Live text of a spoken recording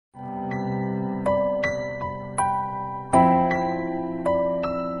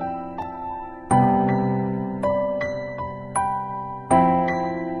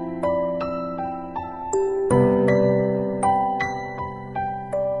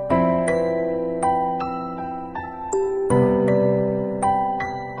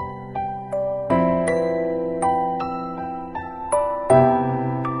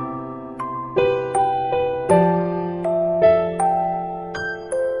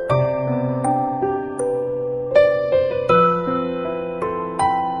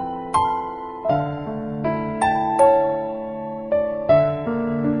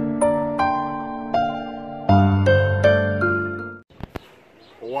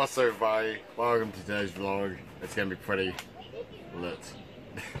What's up, everybody? Welcome to today's vlog. It's gonna be pretty lit.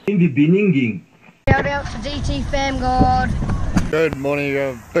 Shout out to DT Fam God. Good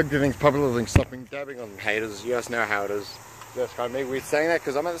morning, big things, popular things, stopping, dabbing on haters. You guys know how it is. That's kind of me. We're saying that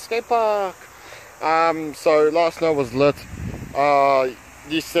because I'm at the skate park. So last night was lit.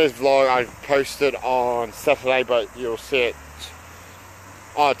 Yesterday's vlog I posted on Saturday, but you'll see it.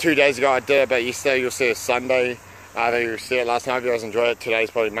 2 days ago I did it, but yesterday you'll see it Sunday. I think you'll see it last night. If you guys enjoyed it,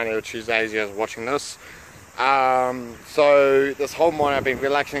 today's probably Monday or Tuesday as you guys are watching this. So this whole morning I've been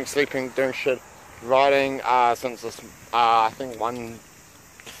relaxing, sleeping, doing shit, riding since this, I think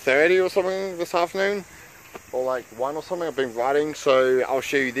 1:30 or something this afternoon, or like 1 or something. I've been riding, so I'll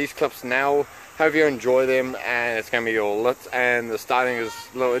show you these clips now. Hope you enjoy them, and it's gonna be all lit. And the starting is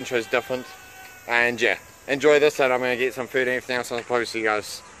little intro is different, and yeah, enjoy this. And I'm gonna get some food and everything else, and I'll probably see you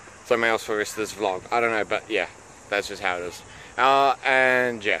guys something else for the rest of this vlog. I don't know, but yeah, that's just how it is.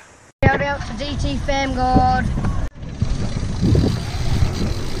 And yeah. Shout out to DT Fam God.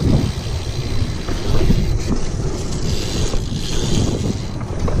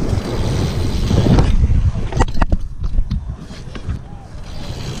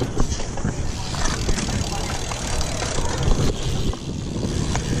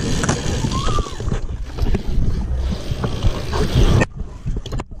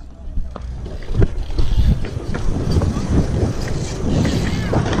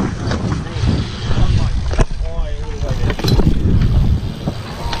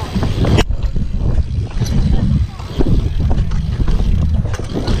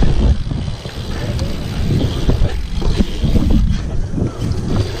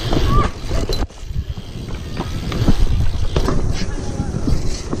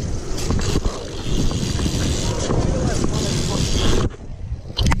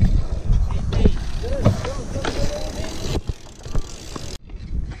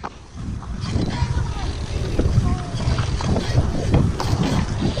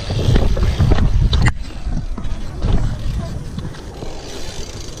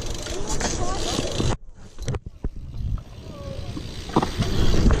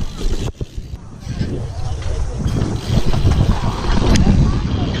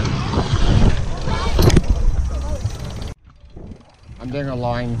 I'm doing a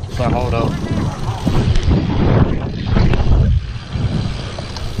line, so hold up.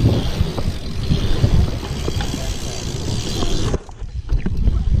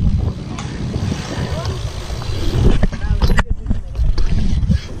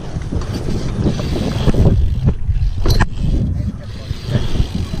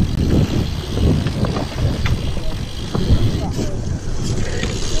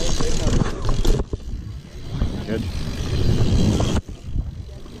 Good.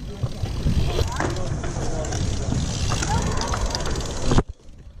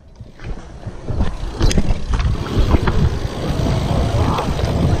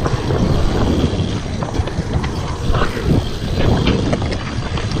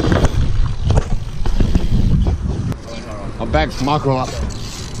 I'll back Marco up.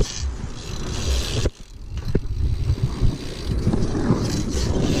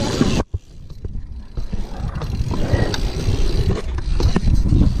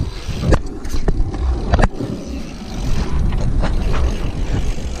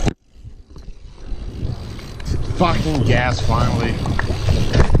 Fucking gas finally.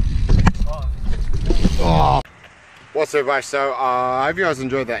 Oh. What's up, everybody? So I hope you guys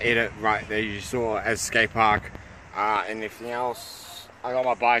enjoyed that edit right there you saw as skate park and everything else. I got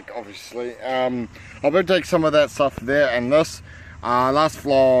my bike obviously. I'm gonna take some of that stuff there and this. Last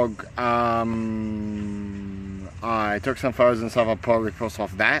vlog I took some photos and stuff. I'll probably post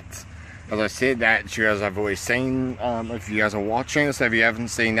off that. As I said, that you guys have already seen if you guys are watching. So if you haven't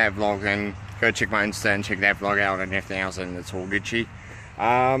seen that vlog, then go check my Insta and check that vlog out and everything else, and it's all Gucci.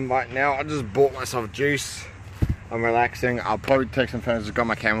 Right now I just bought myself juice. I'm relaxing. I'll probably take some photos. I've got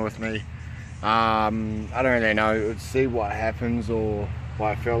my camera with me. I don't really know. Let's see what happens or what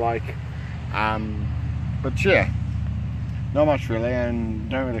I feel like. But yeah, not much really, and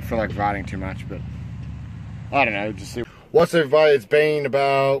don't really feel like riding too much, but I don't know, just see. What's up, everybody? It's been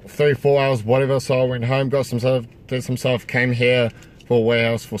about 3-4 hours, whatever, so I went home, got some stuff, did some stuff, came here for a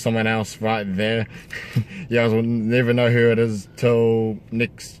warehouse for someone else right there. You guys will never know who it is till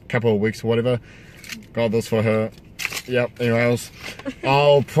next couple of weeks or whatever. Got this for her. Yep, anyway else.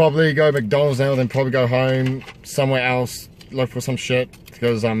 I'll probably go McDonald's now, then probably go home somewhere else, look for some shit,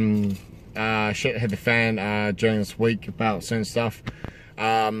 because shit hit the fan during this week about certain stuff.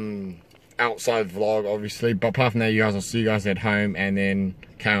 Outside vlog obviously, but apart from that, you guys, I'll see you guys at home and then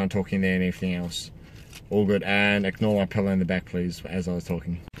carry on talking there and everything else. All good, and ignore my pillow in the back, please, as I was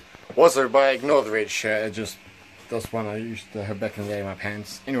talking. What's everybody? Ignore the red shirt. It just this one I used to have back in the day in my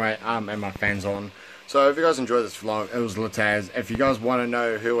pants. Anyway, and my fans on. So if you guys enjoyed this vlog, it was lit as. If you guys want to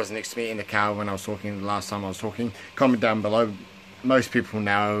know who was next to me in the car when I was talking the last time I was talking, comment down below. Most people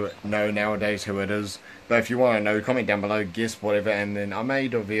now know nowadays who it is. But if you want to know, comment down below, guess whatever, and then I may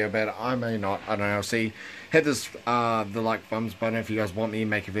do a video about it. I may not. I don't know. I'll see. Hit this the like thumbs button if you guys want me to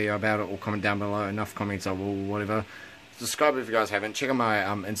make a video about it, or comment down below. Enough comments, I will. Whatever. Subscribe if you guys haven't. Check out my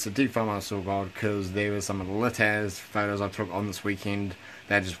Insta DeepFarmHustleGod, because there were some lit as photos I took on this weekend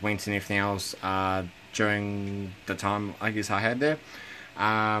that just went and everything else during the time I guess I had there.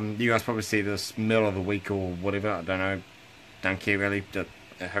 You guys probably see this middle of the week or whatever. I don't know. Don't care really.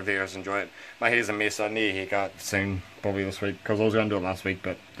 I hope you guys enjoy it. My hair's a mess. I need a haircut soon, probably this week, because I was going to do it last week,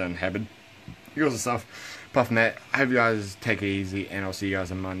 but didn't happen. You guys and stuff. Apart from that, I hope you guys take it easy, and I'll see you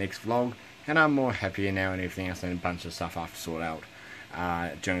guys in my next vlog. And I'm more happier now and everything else, and a bunch of stuff I have to sort out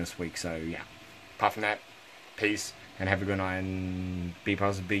during this week. So yeah. Apart from that, peace and have a good night, and be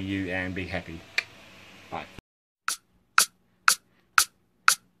positive, be you, and be happy. Bye.